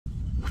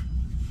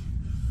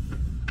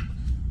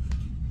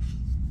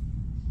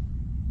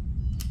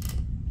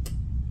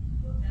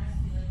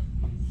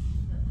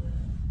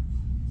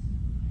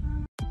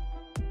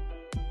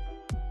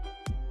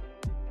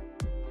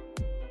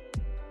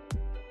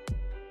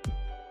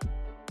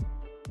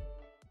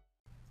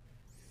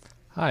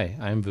Hi,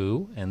 I'm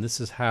Vu, and this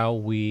is how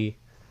we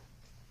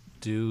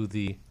do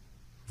the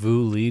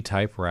VuLi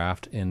type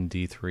raft in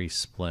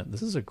D3Splint.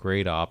 This is a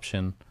great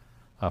option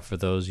for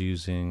those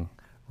using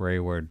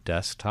Rayware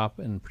Desktop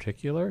in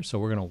particular. So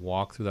we're going to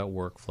walk through that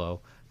workflow.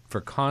 For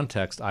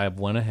context, I have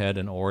went ahead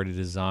and already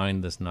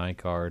designed this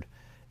Nightguard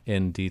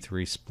in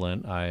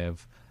D3Splint. I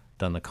have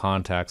done the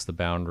contacts, the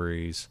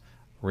boundaries,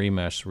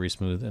 remesh,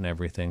 resmooth, and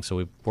everything. So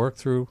we've worked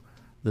through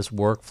this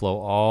workflow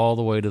all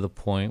the way to the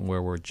point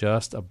where we're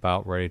just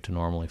about ready to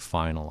normally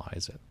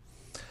finalize it.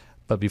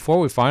 But before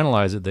we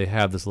finalize it, they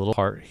have this little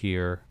part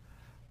here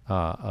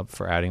up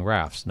for adding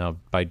rafts. Now,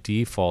 by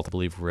default, I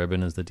believe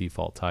ribbon is the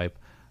default type.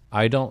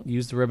 I don't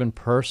use the ribbon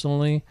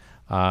personally.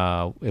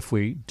 If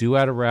we do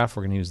add a raft,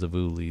 we're going to use the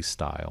VuLi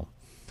style.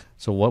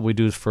 So what we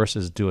do first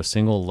is do a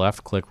single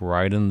left click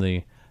right in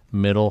the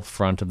middle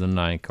front of the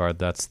Nightguard.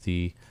 That's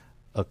the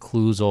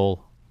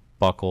occlusal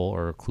buckle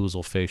or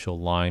occlusal facial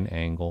line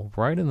angle.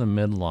 Right in the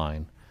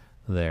midline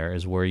there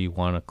is where you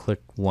want to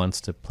click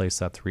once to place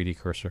that 3D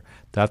cursor.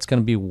 That's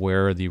going to be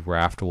where the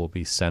raft will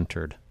be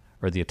centered,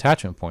 or the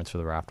attachment points for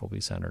the raft will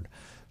be centered.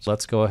 So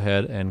let's go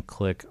ahead and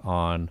click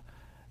on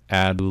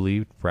Add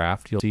VuLi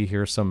Raft. You'll see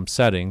here some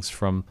settings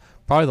from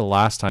probably the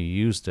last time you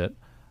used it.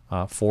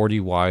 40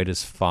 wide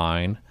is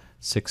fine.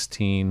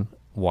 16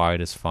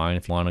 wide is fine.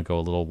 If you want to go a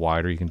little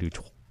wider, you can do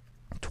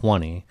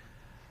 20.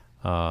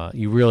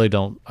 You really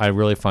don't. I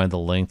really find the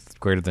length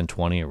greater than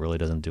 20. It really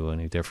doesn't do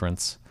any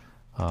difference.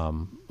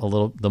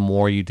 The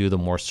more you do, the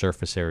more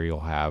surface area you'll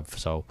have.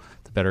 So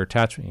the better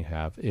attachment you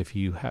have. If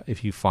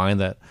you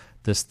find that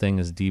this thing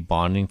is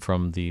debonding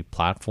from the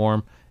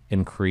platform,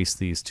 increase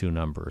these two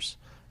numbers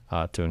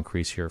to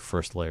increase your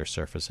first layer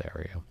surface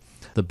area.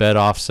 The bed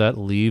offset,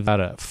 leave that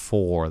at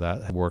 4.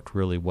 That worked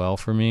really well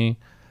for me.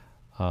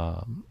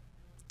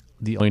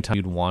 The only time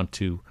you'd want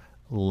to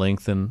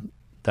lengthen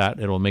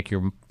that, it'll make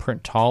your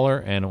print taller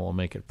and it will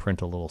make it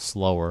print a little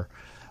slower.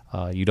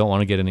 You don't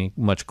want to get any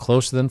much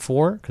closer than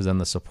 4 because then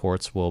the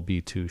supports will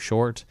be too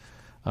short.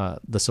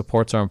 The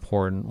supports are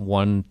important,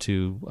 1,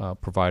 to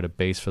provide a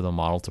base for the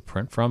model to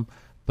print from,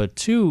 but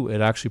 2,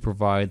 it actually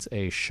provides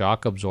a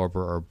shock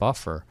absorber or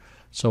buffer.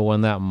 So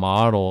when that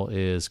model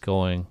is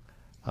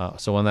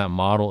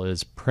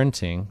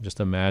printing, just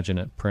imagine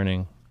it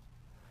printing,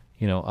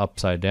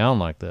 upside down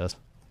like this.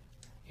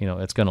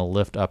 It's going to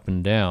lift up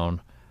and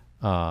down.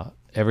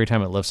 Every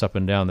time it lifts up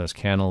and down, there's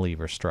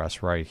cantilever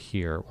stress right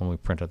here when we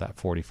print at that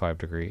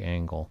 45-degree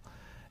angle.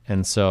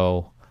 And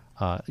so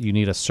you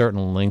need a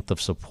certain length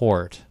of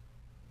support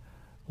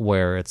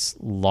where it's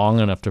long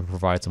enough to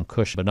provide some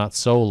cushion, but not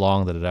so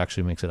long that it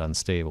actually makes it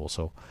unstable.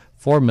 So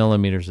 4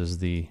 millimeters is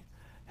the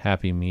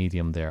happy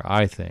medium there,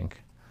 I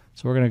think.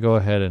 So we're going to go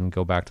ahead and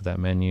go back to that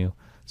menu.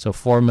 So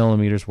 4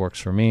 millimeters works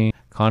for me.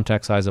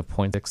 Contact size of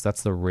 0.6,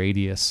 that's the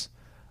radius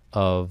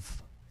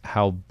of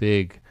how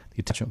big the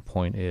attachment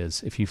point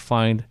is. If you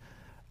find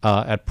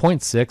at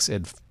 0.6,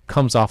 it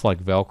comes off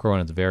like Velcro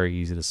and it's very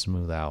easy to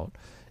smooth out.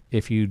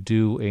 If you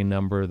do a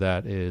number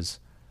that is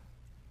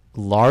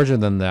larger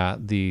than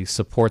that, the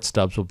support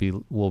stubs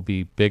will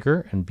be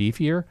bigger and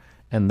beefier,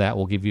 and that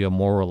will give you a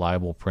more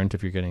reliable print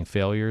if you're getting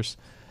failures.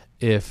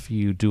 If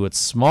you do it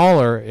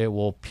smaller, it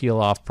will peel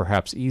off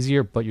perhaps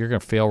easier, but you're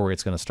going to fail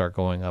rate's going to start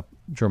going up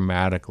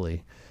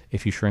dramatically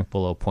if you shrink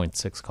below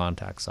 0.6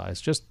 contact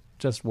size.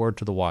 Just word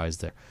to the wise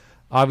there.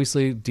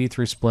 Obviously,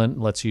 D3Splint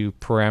lets you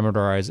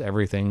parameterize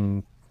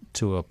everything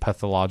to a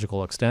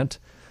pathological extent.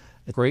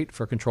 It's great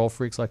for control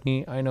freaks like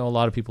me. I know a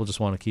lot of people just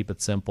want to keep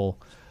it simple.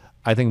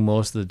 I think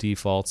most of the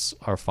defaults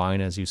are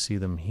fine as you see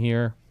them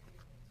here.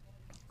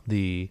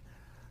 The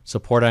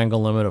support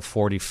angle limit of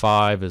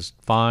 45 is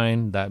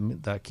fine.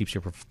 That keeps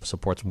your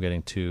supports from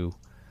getting too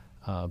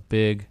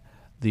big.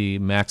 The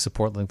max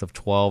support length of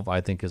 12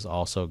 I think is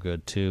also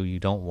good too. You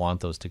don't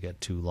want those to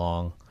get too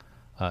long.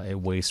 It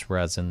wastes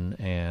resin,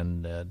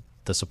 and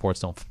the supports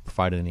don't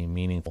provide any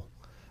meaningful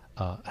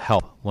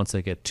help once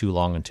they get too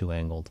long and too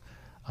angled.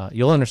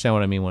 You'll understand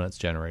what I mean when it's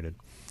generated.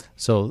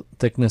 So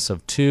thickness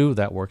of 2,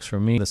 that works for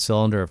me. The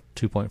cylinder of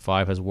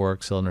 2.5 has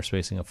worked. Cylinder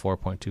spacing of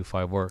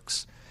 4.25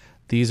 works.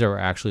 These are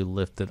actually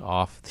lifted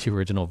off the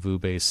original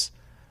VuBase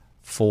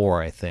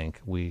 4, I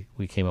think. We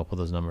came up with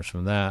those numbers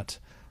from that.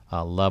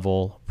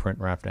 Level, print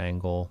raft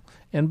angle.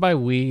 And by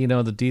we,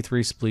 the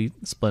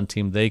D3Splint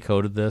team, they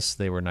coded this.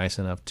 They were nice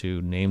enough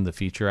to name the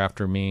feature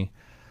after me.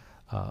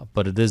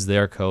 But it is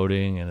their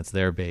coding and it's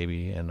their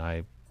baby. And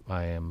I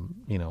am,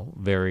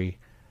 very,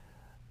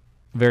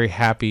 very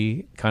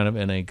happy, kind of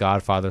in a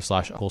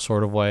godfather/uncle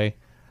sort of way,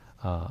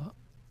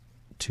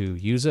 to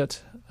use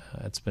it.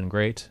 It's been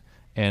great.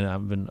 And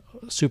I've been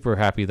super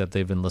happy that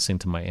they've been listening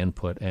to my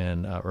input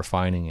and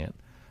refining it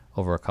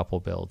over a couple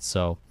builds.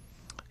 So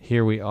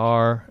here we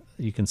are.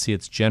 You can see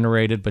it's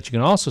generated, but you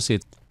can also see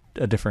it's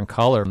a different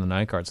color from the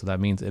Nightguard. So that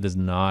means it is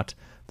not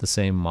the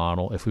same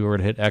model. If we were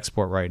to hit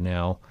export right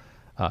now,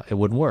 it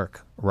wouldn't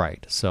work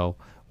right. So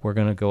we're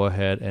going to go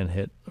ahead and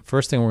hit.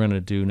 First thing we're going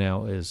to do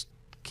now is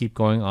keep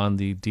going on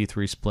the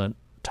D3Splint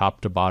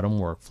top to bottom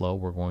workflow.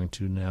 We're going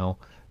to now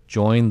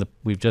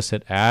we've just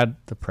hit add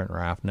the print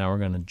raft. Now we're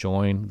going to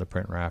join the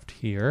print raft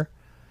here.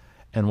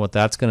 And what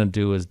that's going to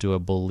do is do a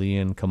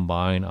Boolean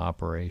combine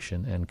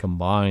operation and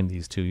combine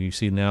these two. You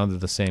see now they're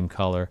the same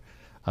color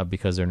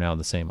because they're now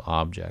the same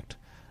object.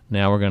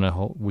 Now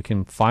we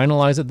can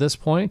finalize at this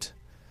point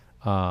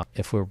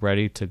if we're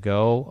ready to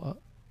go.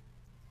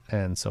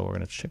 And so we're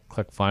going to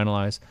click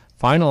finalize.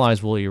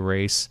 Finalize will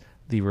erase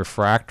the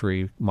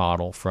refractory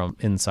model from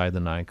inside the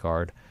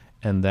nightguard,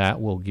 and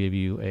that will give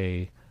you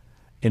a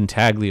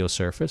intaglio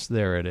surface.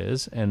 There it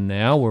is. And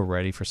now we're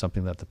ready for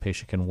something that the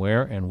patient can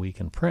wear and we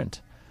can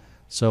print.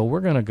 So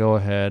we're going to go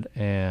ahead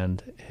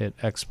and hit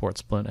export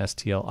splint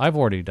STL. I've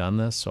already done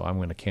this, so I'm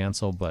going to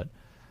cancel, but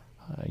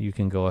you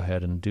can go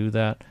ahead and do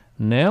that.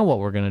 Now what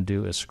we're going to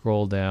do is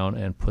scroll down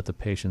and put the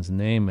patient's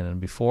name in.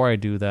 And before I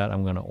do that,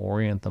 I'm going to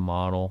orient the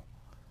model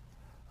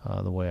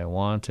the way I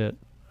want it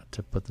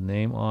to put the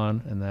name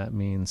on, and that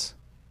means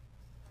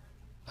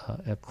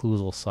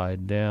occlusal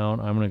side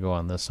down. I'm going to go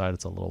on this side.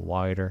 It's a little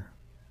wider.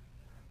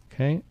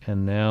 Okay,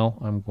 and now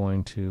I'm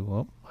going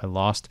to, I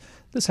lost.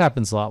 This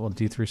happens a lot with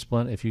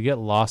D3Splint. If you get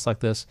lost like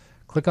this,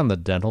 click on the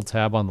dental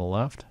tab on the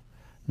left.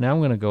 Now I'm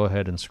going to go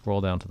ahead and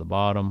scroll down to the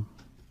bottom,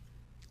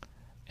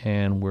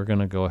 and we're going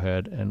to go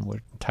ahead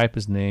and type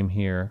his name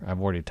here.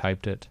 I've already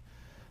typed it.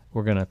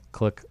 We're going to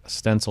click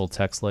stencil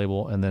text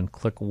label and then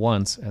click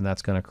once, and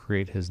that's going to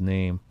create his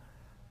name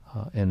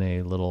in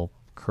a little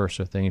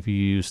cursor thing. If you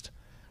used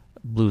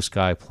Blue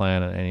Sky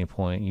Plan at any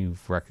point,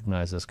 you've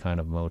recognized this kind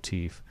of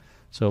motif.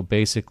 So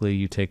basically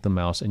you take the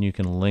mouse and you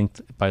can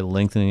by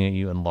lengthening it,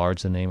 you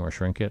enlarge the name or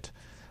shrink it.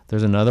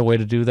 There's another way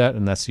to do that,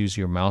 and that's use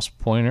your mouse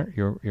pointer,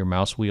 your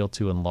mouse wheel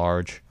to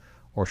enlarge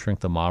or shrink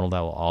the model. That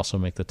will also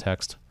make the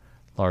text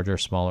larger,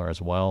 smaller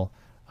as well.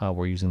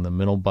 We're using the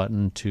middle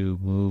button to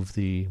move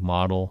the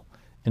model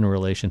in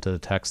relation to the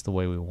text the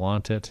way we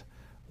want it.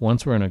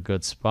 Once we're in a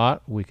good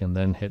spot, we can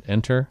then hit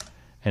enter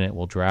and it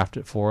will draft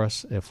it for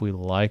us. If we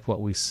like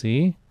what we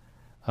see,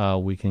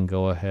 we can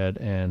go ahead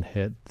and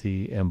hit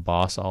the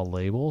emboss all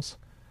labels,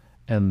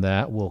 and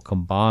that will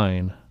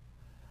combine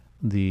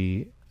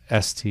the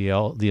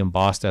STL, the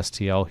embossed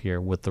STL here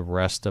with the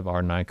rest of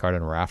our nightguard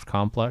and raft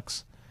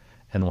complex,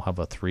 and we'll have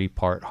a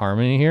 3-part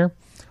harmony here,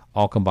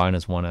 all combined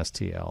as one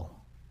STL.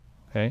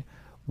 Okay.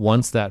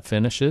 Once that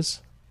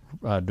finishes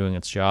doing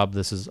its job,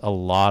 there's a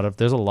lot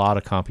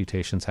of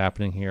computations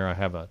happening here. I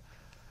have a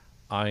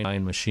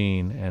i9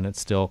 machine, and it's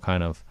still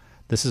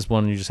this is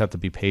one you just have to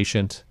be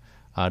patient.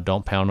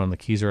 Don't pound on the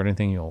keys or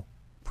anything. You'll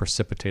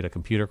precipitate a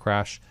computer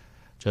crash.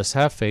 Just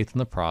have faith in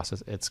the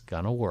process. It's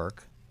going to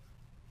work.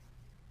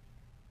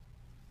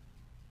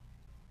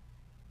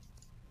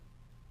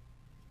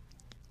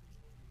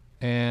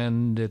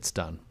 And it's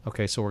done.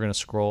 Okay, so we're going to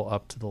scroll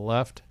up to the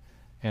left,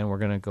 and we're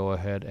going to go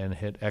ahead and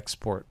hit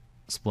export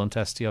splint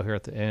STL here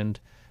at the end.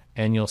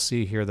 And you'll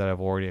see here that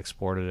I've already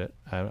exported it.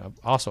 I've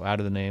also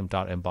added the name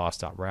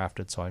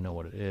 .emboss.rafted, so I know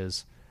what it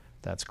is.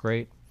 That's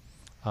great.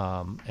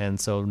 And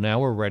so now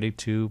we're ready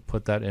to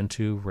put that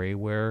into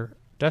Rayware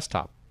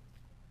Desktop.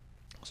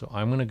 So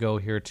I'm going to go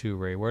here to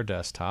Rayware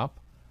Desktop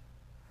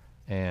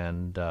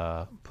and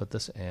put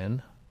this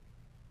in.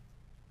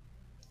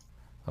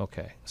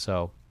 Okay,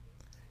 so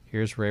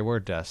here's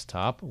Rayware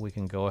Desktop. We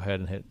can go ahead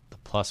and hit the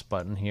plus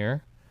button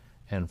here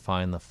and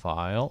find the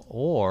file,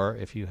 or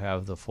if you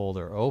have the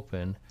folder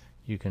open,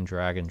 you can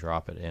drag and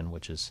drop it in,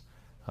 which is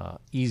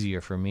easier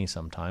for me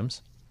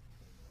sometimes.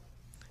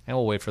 And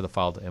we'll wait for the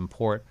file to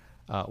import.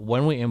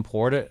 When we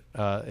import it,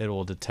 it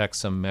will detect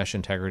some mesh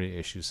integrity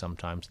issues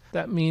sometimes.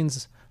 That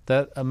means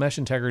that a mesh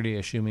integrity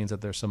issue means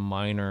that there's some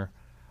minor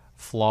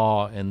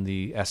flaw in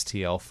the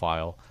STL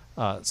file.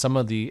 Some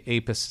of the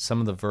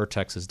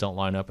vertexes don't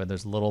line up, and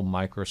there's little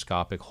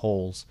microscopic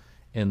holes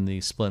in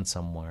the splint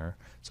somewhere.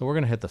 So we're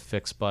going to hit the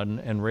fix button,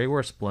 and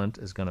Rayware Splint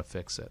is going to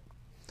fix it.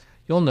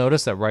 You'll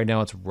notice that right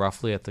now it's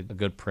roughly at a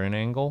good print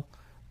angle,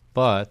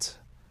 but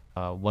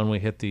when we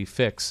hit the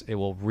fix, it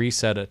will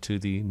reset it to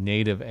the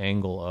native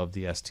angle of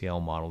the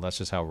STL model. That's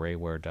just how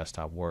Rayware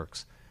Desktop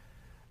works.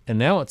 And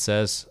now it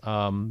says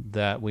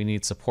that we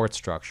need support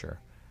structure.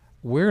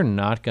 We're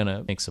not going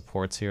to make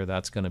supports here.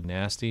 That's going to be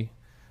nasty.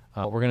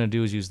 What we're going to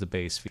do is use the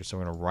base feature. So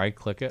we're going to right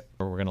click it,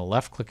 or we're going to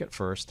left click it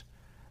first,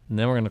 and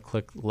then we're going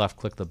to left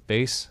click the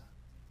base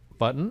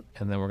button,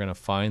 and then we're going to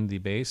find the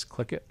base,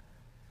 click it,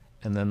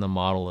 and then the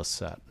model is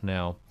set.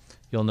 Now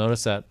you'll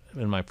notice that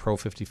in my Pro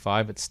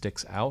 55 it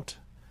sticks out.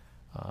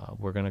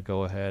 We're going to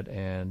go ahead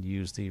and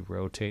use the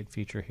rotate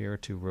feature here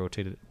to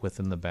rotate it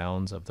within the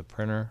bounds of the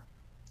printer,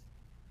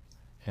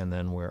 and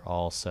then we're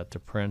all set to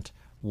print.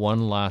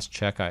 One last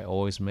check I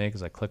always make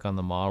is I click on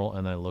the model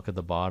and I look at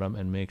the bottom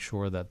and make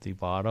sure that the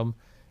bottom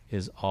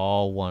is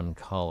all one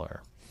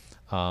color.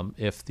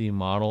 If the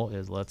model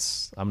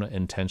is, I'm going to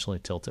intentionally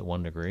tilt it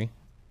 1 degree.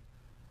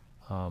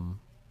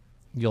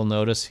 You'll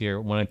notice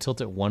here when I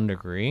tilt it 1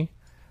 degree,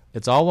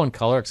 it's all one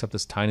color except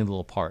this tiny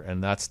little part,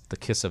 and that's the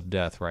kiss of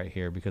death right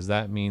here, because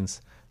that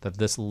means that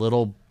this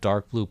little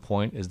dark blue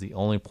point is the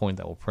only point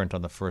that will print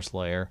on the first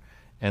layer,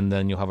 and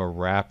then you'll have a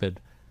rapid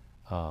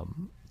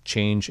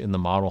change in the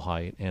model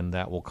height, and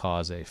that will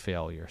cause a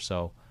failure.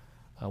 So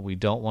we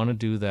don't want to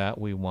do that.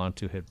 We want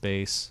to hit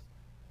base,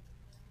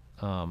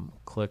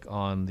 click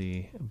on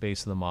the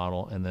base of the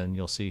model, and then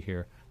you'll see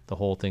here the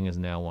whole thing is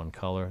now one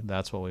color.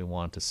 That's what we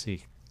want to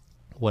see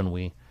when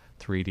we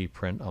 3D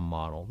print a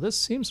model. This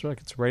seems like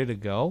it's ready to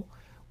go.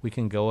 We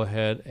can go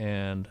ahead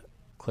and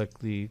click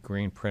the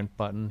green print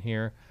button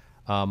here.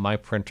 My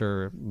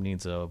printer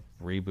needs a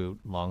reboot,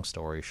 long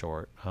story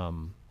short.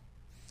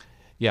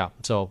 Yeah,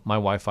 so my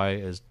Wi-Fi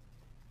is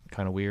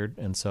kind of weird,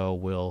 and so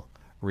we'll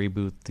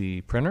reboot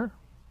the printer.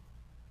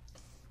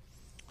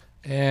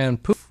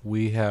 And poof,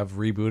 we have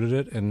rebooted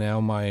it, and now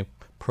my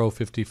Pro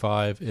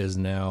 55 is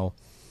now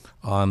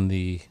on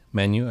the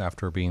menu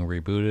after being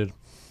rebooted.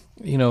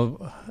 You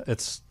know,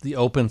 it's the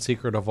open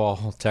secret of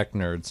all tech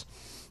nerds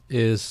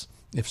is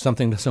if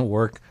something doesn't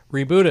work,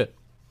 reboot it.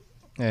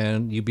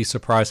 And you'd be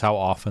surprised how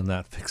often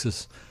that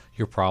fixes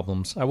your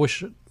problems. I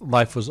wish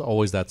life was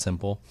always that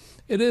simple.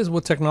 It is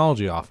with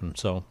technology often.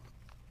 So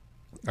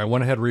I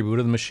went ahead and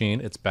rebooted the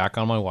machine. It's back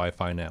on my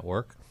Wi-Fi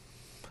network.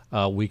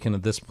 We can,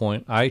 at this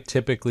point, I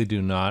typically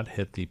do not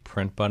hit the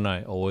print button.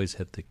 I always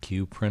hit the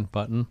Q print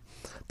button.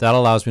 That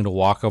allows me to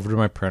walk over to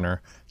my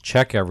printer,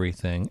 check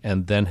everything,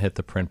 and then hit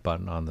the print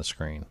button on the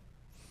screen.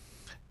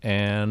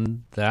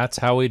 And that's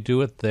how we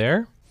do it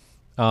there.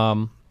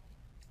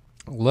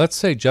 Let's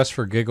say, just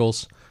for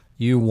giggles,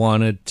 you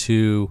wanted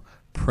to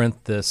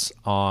print this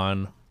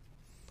on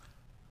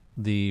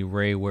the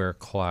Rayware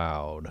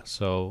Cloud.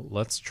 So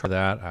let's try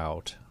that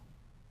out.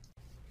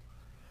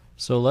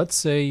 So let's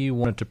say you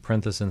wanted to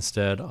print this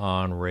instead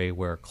on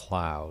Rayware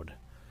Cloud.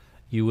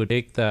 You would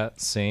take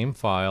that same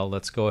file.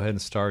 Let's go ahead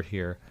and start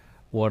here.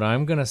 What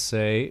I'm going to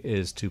say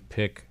is to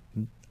pick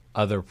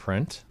other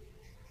print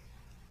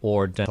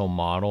or dental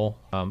model.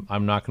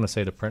 I'm not going to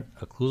say to print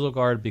occlusal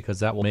guard because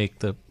that will make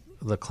the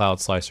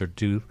cloud slicer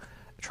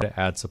try to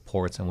add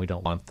supports, and we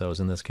don't want those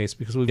in this case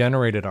because we've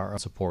generated our own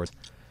supports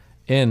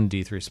in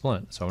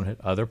D3Splint. So I'm going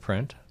to hit other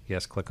print.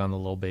 Yes, click on the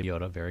little baby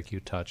Yoda, very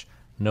cute touch.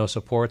 No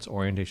supports,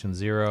 orientation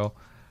 0.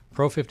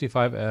 Pro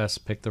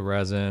 55S, pick the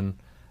resin.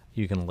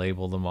 You can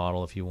label the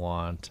model if you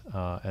want,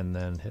 and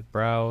then hit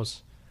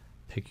browse.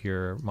 Pick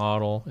your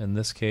model. In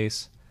this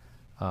case,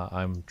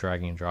 I'm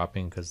dragging and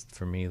dropping because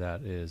for me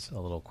that is a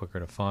little quicker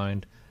to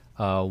find.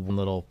 One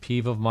little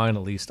peeve of mine,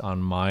 at least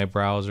on my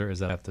browser, is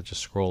that I have to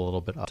just scroll a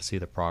little bit up to see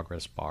the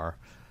progress bar.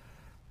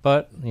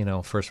 But, you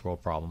know, first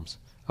world problems.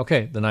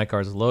 Okay, the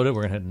Nightguard is loaded.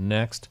 We're going to hit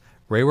next.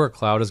 Rayware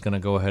Cloud is going to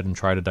go ahead and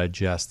try to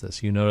digest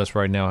this. You notice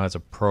right now it has a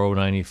Pro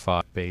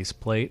 95 base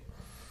plate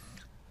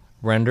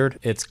rendered.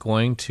 It's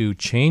going to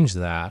change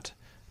that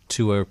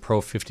to a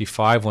Pro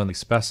 55 one they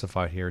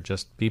specified here.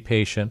 Just be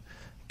patient,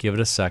 give it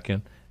a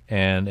second,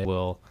 and it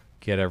will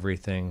get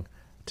everything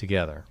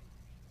together.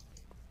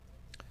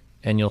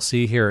 And you'll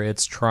see here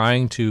it's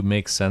trying to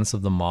make sense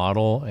of the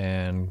model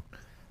and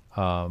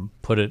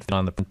put it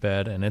on the print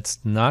bed, and it's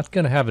not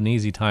going to have an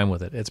easy time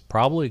with it. It's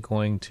probably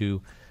going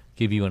to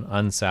give you an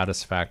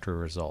unsatisfactory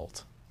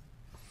result.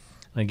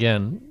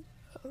 Again,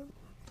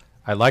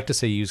 I like to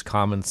say use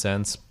common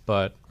sense,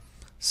 but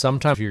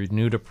sometimes if you're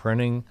new to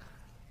printing,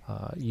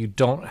 you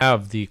don't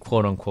have the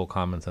quote-unquote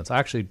common sense. I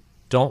actually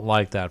don't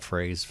like that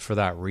phrase for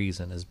that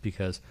reason, is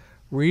because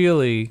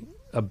really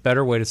a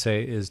better way to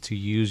say it is to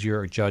use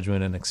your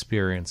judgment and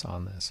experience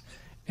on this.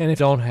 And if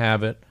you don't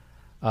have it,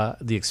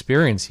 the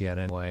experience yet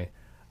anyway,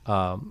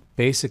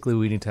 basically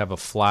we need to have a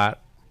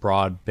flat,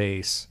 broad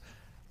base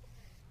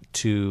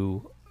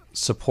to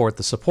support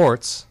the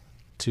supports,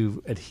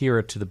 to adhere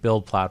it to the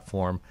build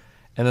platform,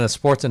 and then the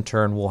supports in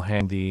turn will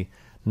hang the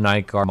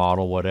Nightguard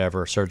model,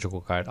 whatever,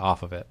 surgical guide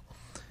off of it.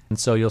 And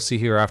so you'll see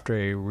here after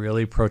a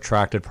really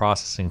protracted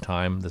processing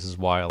time, this is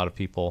why a lot of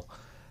people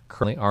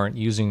currently aren't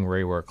using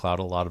Rayware Cloud,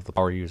 a lot of the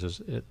power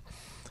users,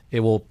 it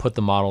will put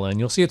the model in.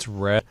 You'll see it's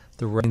red.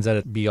 The red means that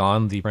it's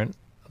beyond the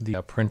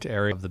print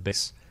area of the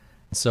base.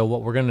 So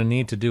what we're going to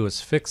need to do is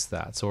fix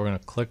that. So we're going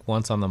to click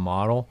once on the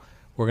model.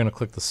 We're going to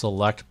click the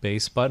select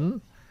base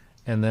button,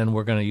 and then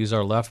we're going to use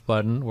our left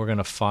button. We're going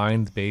to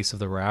find the base of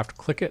the raft,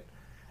 click it,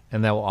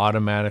 and that will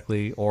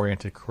automatically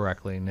orient it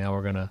correctly. Now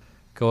we're going to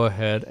go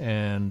ahead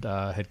and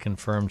hit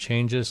confirm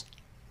changes.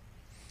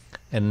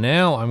 And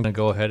now I'm going to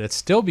go ahead. It's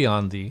still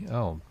beyond the,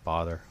 oh,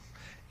 bother.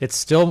 It's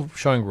still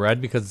showing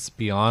red because it's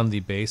beyond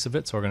the base of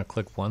it. So we're going to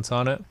click once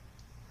on it.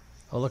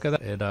 Oh, look at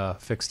that.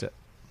 It fixed it.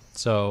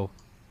 So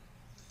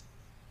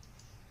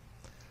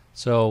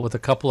with a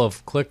couple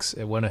of clicks,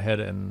 it went ahead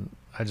and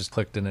I just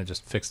clicked and it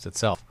just fixed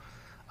itself.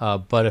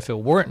 But if it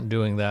weren't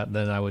doing that,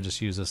 then I would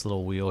just use this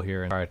little wheel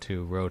here and try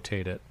to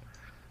rotate it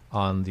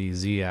on the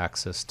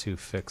Z-axis to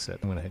fix it.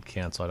 I'm going to hit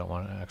cancel. I don't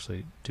want to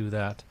actually do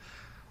that.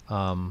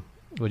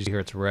 What you hear,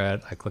 it's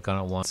red. I click on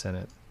it once and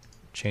it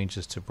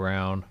changes to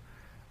brown.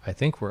 I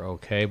think we're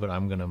okay, but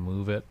I'm going to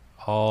move it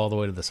all the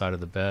way to the side of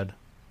the bed.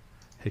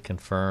 Hit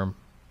confirm.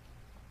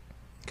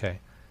 Okay.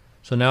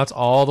 So now it's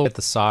all the way at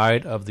the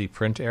side of the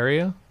print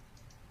area.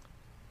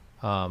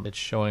 It's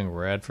showing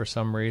red for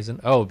some reason.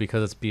 Oh,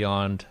 because it's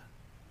beyond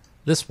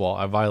this wall.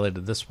 I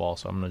violated this wall,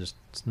 so I'm going to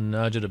just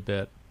nudge it a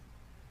bit.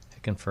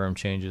 to confirm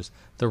changes.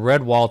 The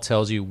red wall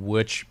tells you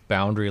which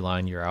boundary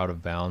line you're out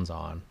of bounds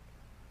on,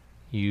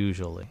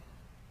 usually.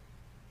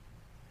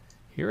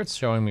 Here it's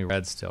showing me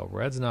red still.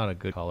 Red's not a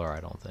good color, I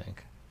don't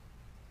think.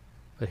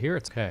 But here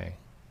it's okay.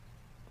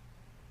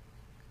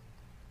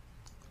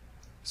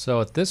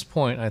 So at this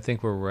point, I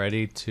think we're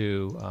ready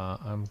to,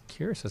 I'm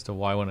curious as to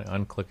why when I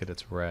unclick it,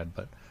 it's red,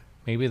 but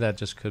maybe that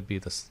just could be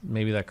this,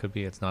 maybe that could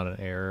be it's not an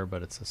error,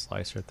 but it's a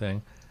slicer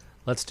thing.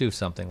 Let's do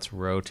something. Let's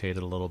rotate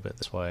it a little bit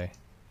this way.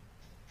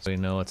 So we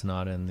know it's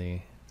not in the,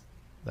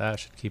 that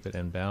should keep it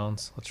in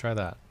bounds. Let's try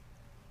that.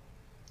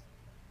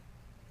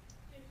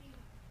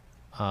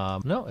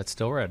 No, it's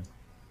still red.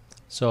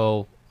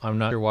 So I'm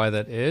not sure why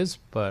that is,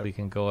 but we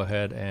can go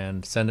ahead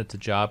and send it to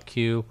job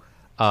queue.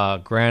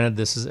 Granted,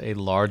 this is a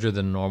larger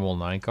than normal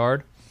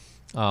Nightguard.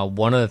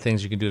 One of the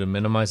things you can do to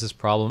minimize this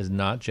problem is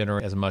not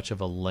generate as much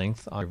of a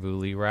length on your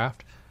VuLi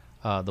Raft.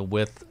 The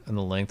width and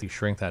the length, you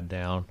shrink that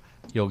down,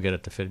 you'll get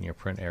it to fit in your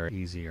print area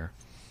easier.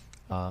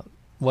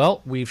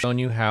 Well, we've shown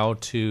you how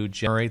to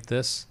generate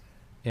this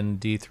in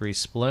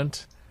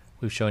D3Splint.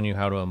 We've shown you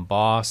how to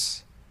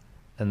emboss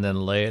and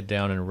then lay it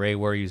down in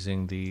Rayware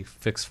using the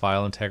fixed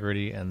file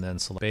integrity and then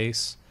select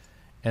base.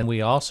 And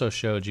we also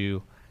showed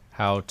you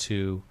how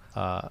to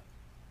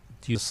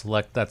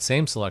select that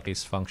same select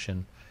base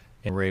function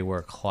in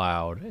Rayware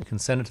Cloud. You can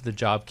send it to the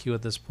job queue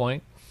at this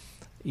point.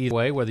 Either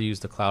way, whether you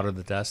use the cloud or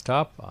the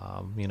desktop,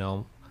 you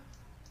know,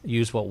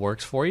 use what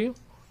works for you.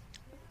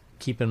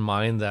 Keep in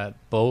mind that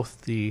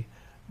both the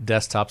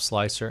desktop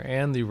slicer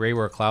and the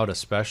Rayware Cloud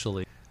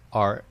especially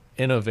are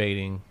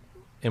innovating,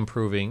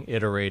 improving,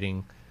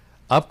 iterating,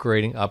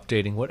 upgrading,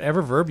 updating,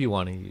 whatever verb you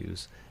want to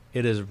use.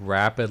 It is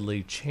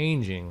rapidly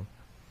changing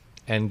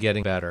and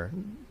getting better.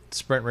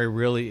 SprintRay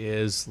really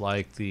is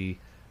like the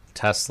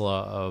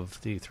Tesla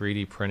of the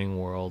 3D printing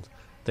world.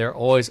 They're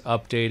always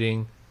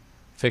updating,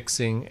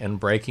 fixing, and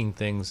breaking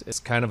things.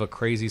 It's kind of a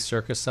crazy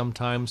circus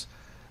sometimes,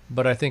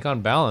 but I think on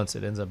balance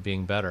it ends up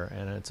being better,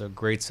 and it's a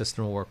great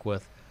system to work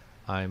with.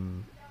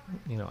 I'm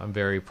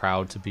very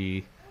proud to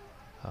be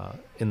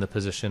in the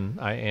position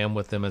I am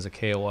with them as a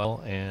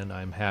KOL, and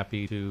I'm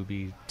happy to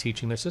be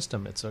teaching their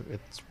system. It's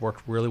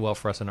worked really well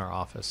for us in our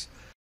office.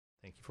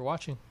 Thank you for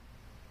watching.